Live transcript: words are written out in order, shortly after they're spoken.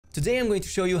Today I'm going to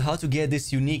show you how to get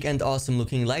this unique and awesome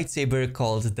looking lightsaber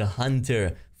called the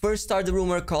Hunter. First, start the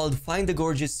rumor called Find the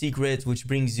Gorgeous Secret, which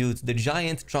brings you to the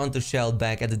giant Tronto shell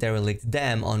back at the derelict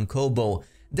dam on Kobo.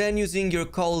 Then, using your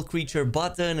Call Creature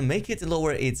button, make it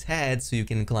lower its head so you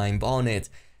can climb on it.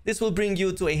 This will bring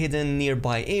you to a hidden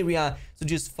nearby area, so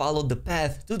just follow the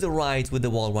path to the right with the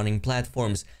wall running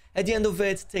platforms. At the end of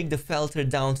it, take the felter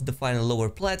down to the final lower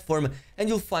platform and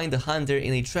you'll find the Hunter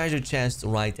in a treasure chest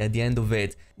right at the end of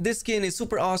it. This skin is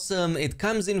super awesome, it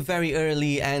comes in very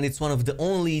early and it's one of the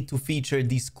only to feature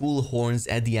these cool horns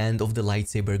at the end of the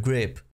lightsaber grip.